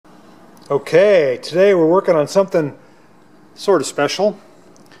Okay, today we're working on something sort of special.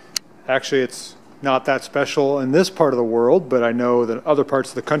 Actually, it's not that special in this part of the world, but I know that other parts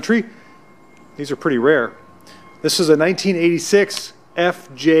of the country, these are pretty rare. This is a 1986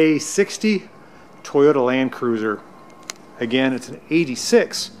 FJ60 Toyota Landcruiser. Again, it's an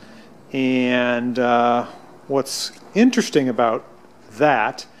 86. And what's interesting about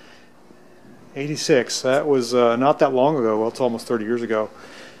that, 86, that was not that long ago. Well, it's almost 30 years ago.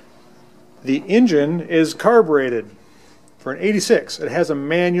 The engine is carbureted for an 86. It has a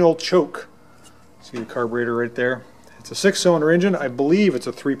manual choke. See the carburetor right there? It's a 6-cylinder engine. I believe it's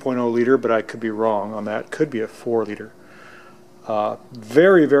a 3.0 liter, but I could be wrong on that. Could be a 4 liter.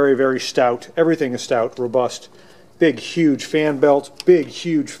 Very, very, very stout. Everything is stout, robust. Big, huge fan belts. Big,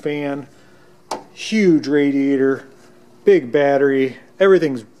 huge fan. Huge radiator. Big battery.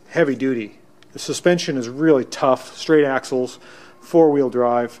 Everything's heavy duty. The suspension is really tough. Straight axles. 4-wheel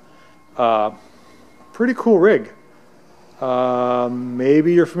drive. Pretty cool rig.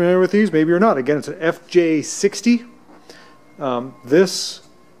 Maybe you're familiar with these, maybe you're not. Again, it's an FJ60. This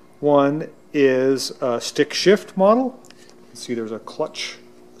one is a stick shift model. You can see there's a clutch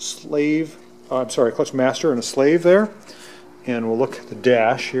slave, clutch master and a slave there. And we'll look at the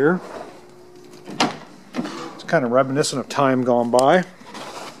dash here. It's kind of reminiscent of time gone by.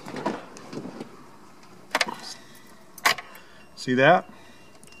 See that?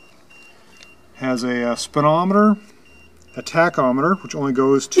 Has a speedometer, a tachometer, which only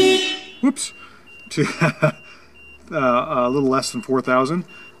goes to, to a little less than 4,000,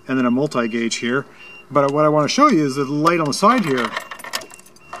 and then a multi-gauge here. But what I want to show you is the light on the side here.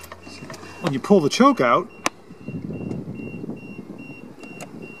 When you pull the choke out,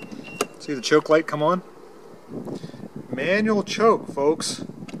 see the choke light come on? Manual choke, folks.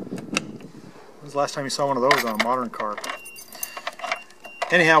 When was the last time you saw one of those on a modern car?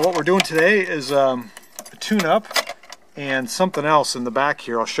 Anyhow, what we're doing today is a tune-up and something else in the back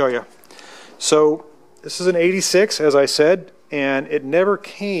here. I'll show you. So this is an 86, as I said, and it never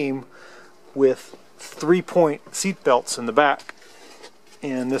came with 3-point seat belts in the back.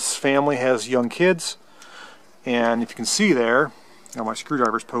 And this family has young kids, and if you can see there, got my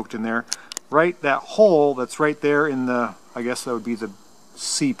screwdriver's poked in there, right, that hole that's right there in the, I guess that would be the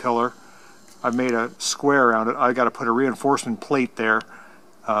C-pillar. I've made a square around it. I got to put a reinforcement plate there.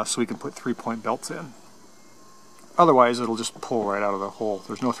 So we can put 3-point belts in. Otherwise, it'll just pull right out of the hole.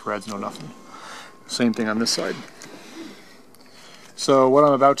 There's no threads, no nothing. Same thing on this side. So what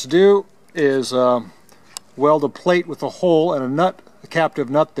I'm about to do is weld a plate with a hole and a nut, a captive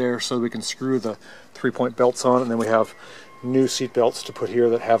nut there, so we can screw the 3-point belts on, and then we have new seat belts to put here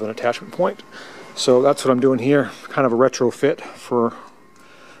that have an attachment point. So that's what I'm doing here, kind of a retrofit for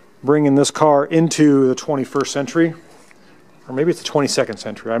bringing this car into the 21st century. Or maybe it's the 22nd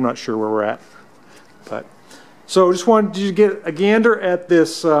century. I'm not sure where we're at. But so just wanted you to get a gander at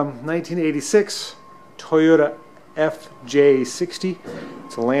this 1986 Toyota FJ60.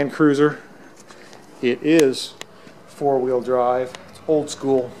 It's a Landcruiser. It is 4-wheel drive. It's old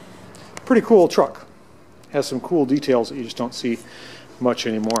school. Pretty cool truck. Has some cool details that you just don't see much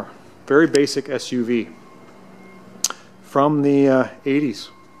anymore. Very basic SUV from the 80s.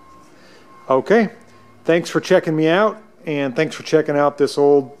 Okay, thanks for checking me out. And thanks for checking out this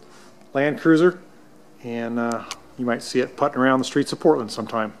old Landcruiser, and you might see it putting around the streets of Portland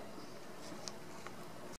sometime.